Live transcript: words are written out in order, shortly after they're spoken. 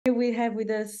we have with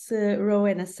us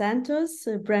Rowena Santos,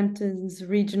 Brampton's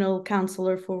Regional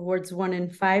Councillor for Wards 1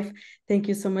 and 5. Thank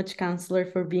you so much, Councillor,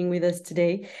 for being with us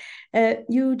today.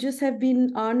 You just have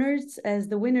been honored as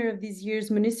the winner of this year's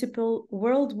Municipal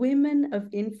World Women of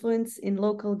Influence in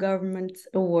Local Government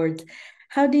Award.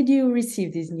 How did you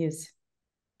receive this news?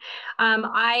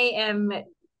 I am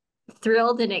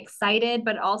thrilled and excited,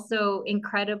 but also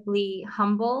incredibly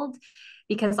humbled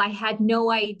because I had no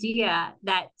idea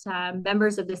that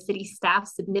members of the city staff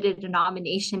submitted a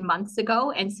nomination months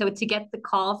ago. And so to get the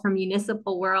call from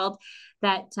Municipal World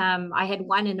that I had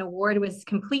won an award was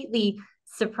completely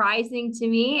surprising to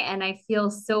me. And I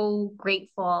feel so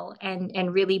grateful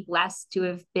and really blessed to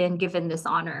have been given this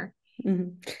honor.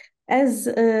 Mm-hmm. As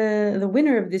the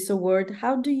winner of this award,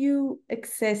 how do you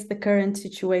assess the current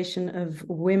situation of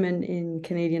women in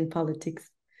Canadian politics?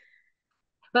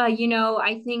 Well,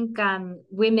 I think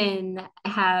women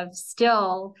have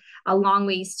still a long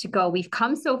ways to go. We've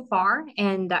come so far,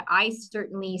 and I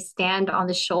certainly stand on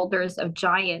the shoulders of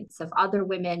giants, of other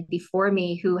women before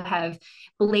me who have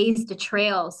blazed a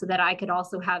trail so that I could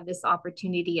also have this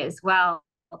opportunity as well.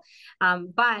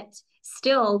 But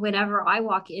still, whenever I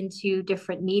walk into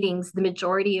different meetings, the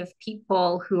majority of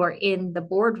people who are in the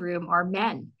boardroom are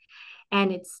men.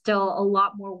 And it's still a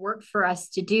lot more work for us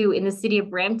to do. In the city of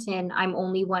Brampton, I'm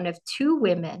only one of 2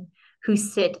 women who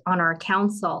sit on our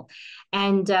council.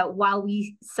 And while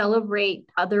we celebrate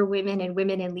other women and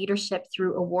women in leadership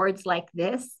through awards like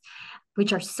this,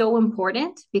 which are so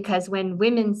important, because when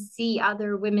women see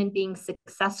other women being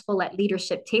successful at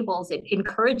leadership tables, it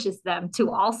encourages them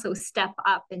to also step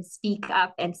up and speak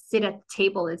up and sit at the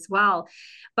table as well.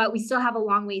 But we still have a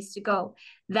long ways to go.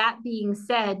 That being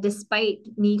said, despite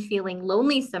me feeling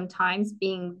lonely sometimes,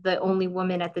 being the only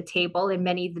woman at the table in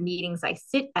many of the meetings I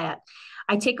sit at,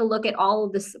 I take a look at all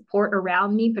of the support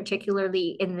around me,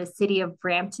 particularly in the city of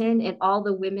Brampton, and all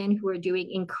the women who are doing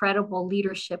incredible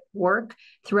leadership work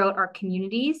throughout our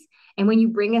communities. And when you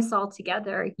bring us all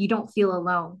together, you don't feel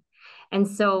alone. And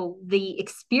so the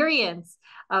experience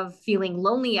of feeling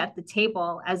lonely at the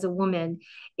table as a woman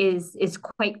is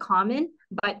quite common,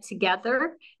 but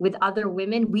together with other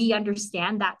women, we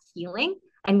understand that feeling.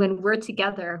 And when we're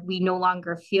together, we no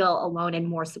longer feel alone and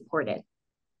more supported.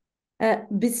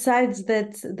 Besides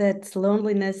that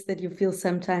loneliness that you feel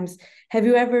sometimes, have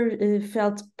you ever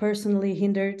felt personally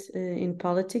hindered in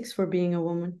politics for being a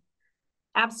woman?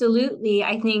 Absolutely.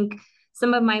 I think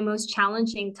some of my most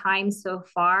challenging times so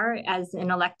far as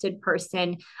an elected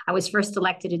person, I was first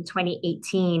elected in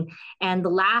 2018, and the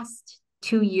last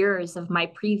 2 years of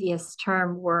my previous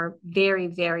term were very,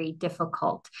 very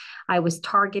difficult. I was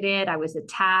targeted, I was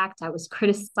attacked, I was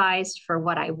criticized for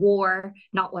what I wore,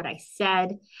 not what I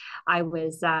said. I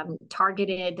was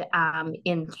targeted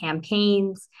in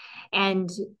campaigns. And,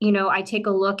 I take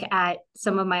a look at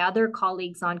some of my other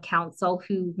colleagues on council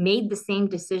who made the same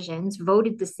decisions,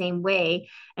 voted the same way,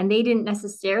 and they didn't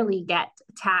necessarily get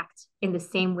attacked in the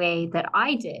same way that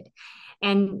I did.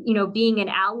 And, being an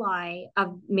ally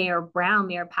of Mayor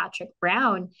Patrick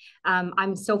Brown,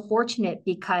 I'm so fortunate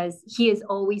because he is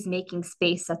always making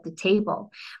space at the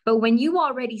table. But when you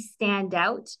already stand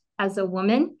out as a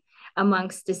woman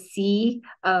amongst a sea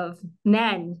of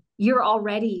men, you're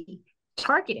already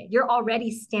targeted, you're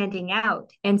already standing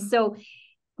out. And so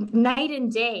night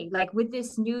and day, like with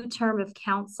this new term of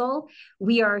council,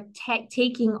 we are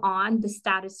taking on the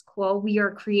status quo. We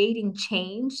are creating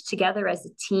change together as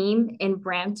a team in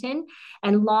Brampton,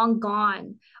 and long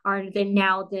gone are the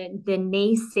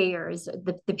naysayers,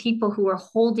 the people who are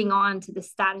holding on to the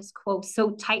status quo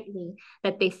so tightly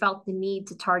that they felt the need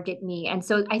to target me. And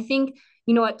so I think,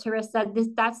 you know what Teresa,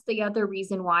 that's the other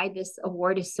reason why this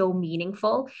award is so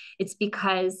meaningful. It's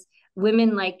because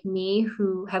women like me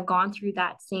who have gone through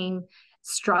that same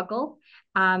struggle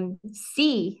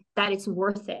see that it's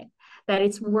worth it, that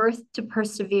it's worth to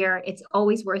persevere. It's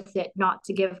always worth it not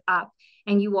to give up.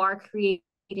 And you are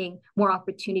creating more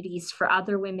opportunities for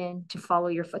other women to follow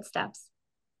your footsteps.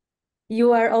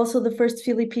 You are also the first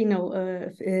Filipino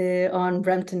on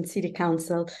Brampton City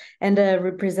Council and a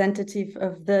representative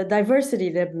of the diversity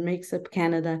that makes up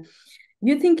Canada.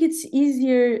 You think it's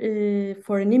easier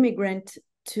for an immigrant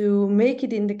to make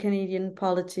it in the Canadian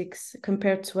politics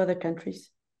compared to other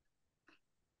countries?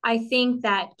 I think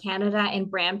that Canada and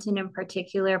Brampton in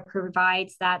particular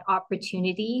provides that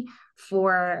opportunity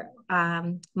for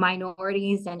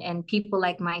minorities and people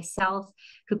like myself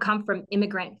who come from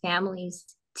immigrant families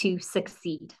to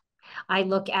succeed. I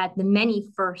look at the many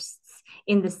firsts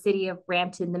in the city of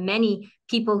Brampton, the many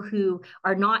people who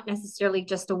are not necessarily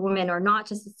just a woman or not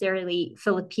necessarily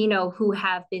Filipino, who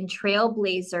have been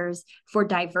trailblazers for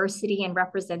diversity and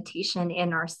representation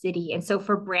in our city. And so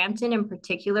for Brampton in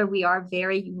particular, we are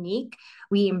very unique.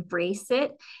 We embrace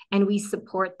it and we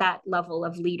support that level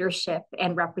of leadership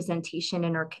and representation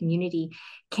in our community.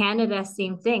 Canada,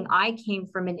 same thing. I came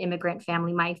from an immigrant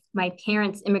family. My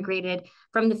parents immigrated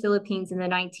from the Philippines in the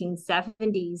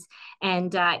 1970s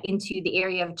and into the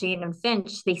area of Jane and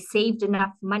Finch. They saved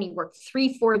enough money, worked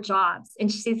 3-4 jobs,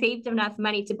 and she saved enough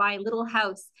money to buy a little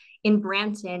house in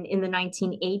Brampton in the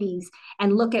 1980s.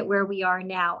 And look at where we are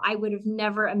now. I would have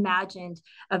never imagined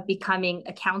of becoming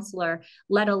a counselor,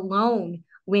 let alone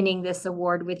winning this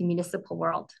award with Municipal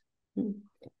World.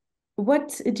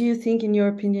 What do you think, in your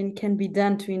opinion, can be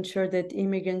done to ensure that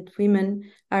immigrant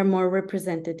women are more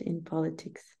represented in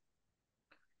politics?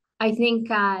 I think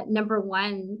number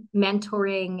one,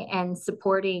 mentoring and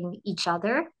supporting each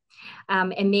other.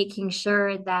 And making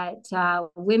sure that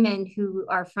women who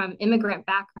are from immigrant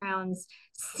backgrounds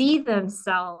see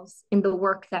themselves in the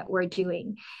work that we're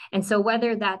doing. And so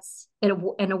whether that's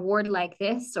an award like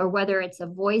this, or whether it's a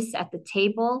voice at the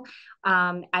table,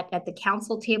 at the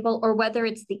council table, or whether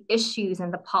it's the issues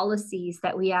and the policies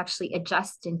that we actually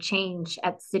adjust and change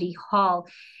at City Hall,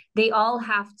 they all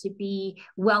have to be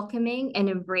welcoming and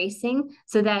embracing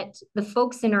so that the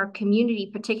folks in our community,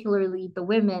 particularly the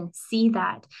women, see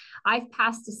that. I've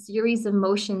passed a series of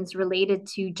motions related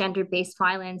to gender-based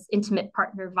violence, intimate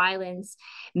partner violence,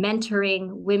 mentoring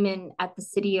women at the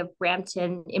city of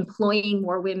Brampton, employing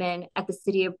more women at the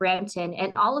city of Brampton.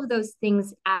 And all of those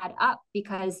things add up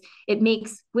because it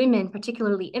makes women,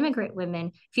 particularly immigrant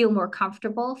women, feel more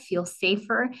comfortable, feel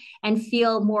safer, and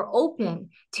feel more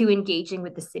open to engaging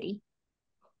with the city.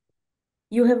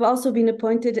 You have also been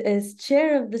appointed as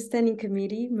chair of the Standing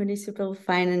Committee, Municipal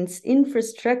Finance,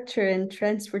 Infrastructure and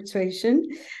Transportation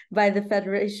by the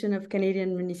Federation of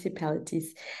Canadian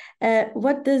Municipalities.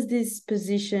 What does this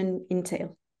position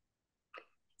entail?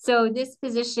 So this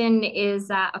position is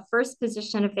a first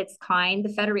position of its kind.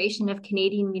 The Federation of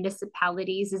Canadian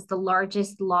Municipalities is the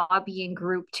largest lobbying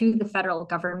group to the federal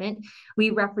government. We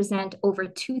represent over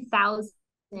 2,000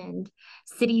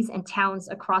 cities and towns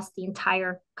across the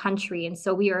entire country. And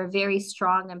so we are a very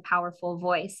strong and powerful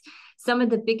voice. Some of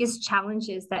the biggest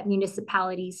challenges that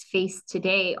municipalities face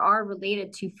today are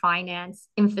related to finance,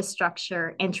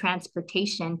 infrastructure, and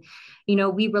transportation. You know,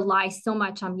 we rely so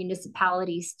much on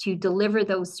municipalities to deliver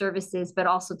those services, but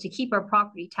also to keep our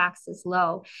property taxes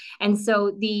low. And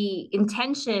so the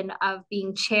intention of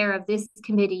being chair of this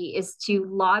committee is to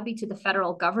lobby to the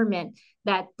federal government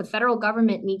that the federal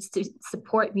government needs to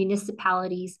support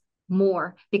municipalities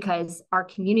more because our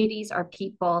communities, our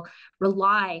people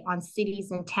rely on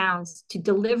cities and towns to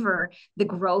deliver the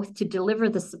growth, to deliver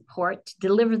the support, to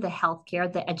deliver the healthcare,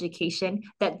 the education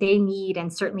that they need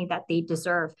and certainly that they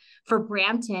deserve. For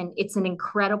Brampton, it's an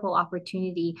incredible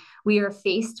opportunity. We are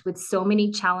faced with so many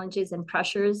challenges and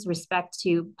pressures, respect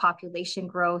to population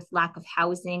growth, lack of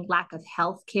housing, lack of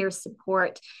healthcare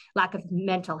support, lack of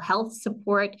mental health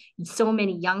support, so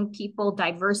many young people,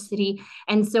 diversity.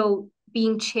 And so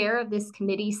being chair of this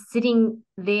committee, sitting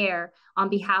there on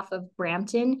behalf of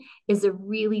Brampton, is a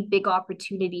really big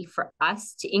opportunity for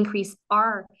us to increase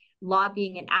our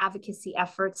lobbying and advocacy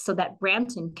efforts so that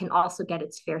Brampton can also get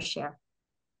its fair share.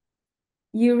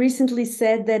 You recently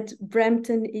said that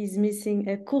Brampton is missing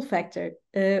a cool factor.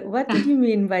 What did you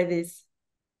mean by this?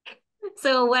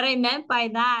 So what I meant by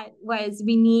that was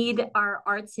we need our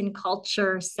arts and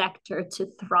culture sector to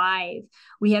thrive.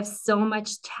 We have so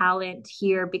much talent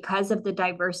here because of the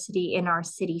diversity in our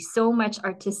city, so much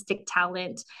artistic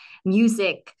talent,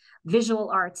 music, visual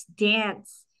arts,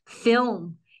 dance,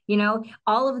 film, you know,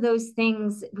 all of those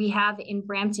things we have in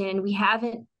Brampton, and we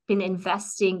haven't been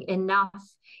investing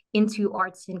enough into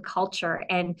arts and culture.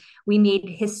 And we made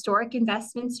historic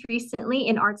investments recently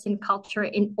in arts and culture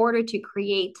in order to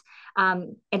create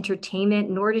entertainment,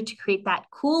 in order to create that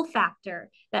cool factor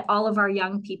that all of our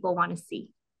young people want to see.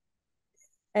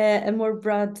 A more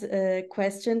broad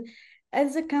question.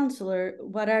 As a counselor,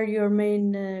 what are your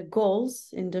main goals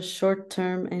in the short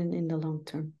term and in the long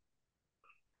term?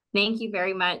 Thank you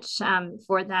very much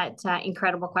for that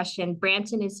incredible question.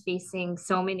 Brampton is facing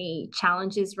so many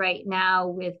challenges right now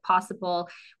with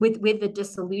the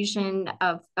dissolution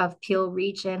of Peel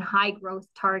Region, high growth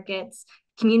targets,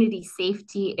 community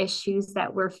safety issues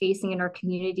that we're facing in our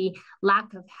community,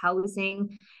 lack of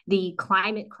housing, the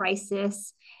climate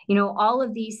crisis. You know, all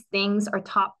of these things are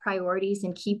top priorities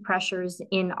and key pressures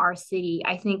in our city.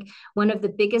 I think one of the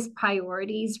biggest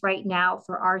priorities right now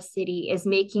for our city is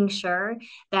making sure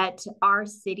that our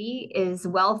city is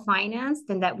well financed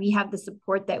and that we have the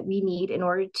support that we need in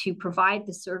order to provide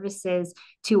the services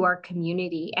to our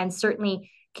community. And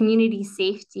certainly community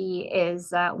safety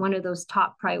is one of those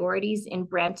top priorities in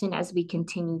Brampton as we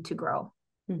continue to grow.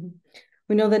 Mm-hmm.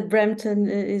 We know that Brampton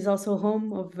is also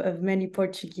home of many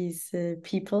Portuguese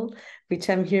people, which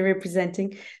I'm here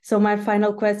representing. So my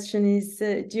final question is,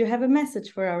 do you have a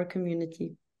message for our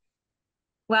community?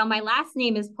 Well, my last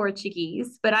name is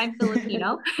Portuguese, but I'm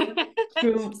Filipino.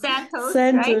 True. Santos,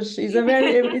 Santos right? is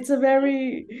it's a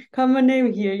very common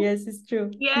name here. Yes, it's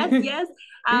true. Yes, yes.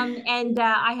 And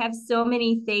I have so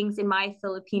many things in my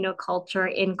Filipino culture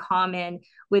in common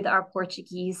with our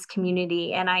Portuguese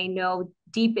community. And I know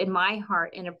deep in my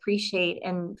heart and appreciate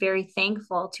and very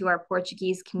thankful to our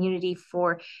Portuguese community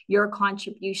for your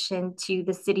contribution to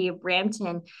the city of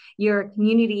Brampton. You're a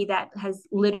community that has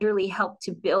literally helped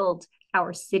to build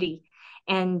our city.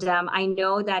 And I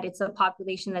know that it's a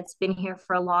population that's been here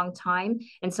for a long time.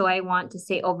 And so I want to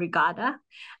say obrigada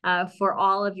for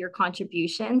all of your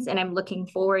contributions. And I'm looking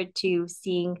forward to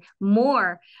seeing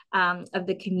more of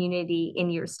the community in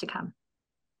years to come.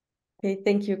 Okay,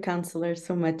 thank you, Councillor,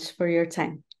 so much for your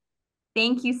time.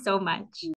 Thank you so much.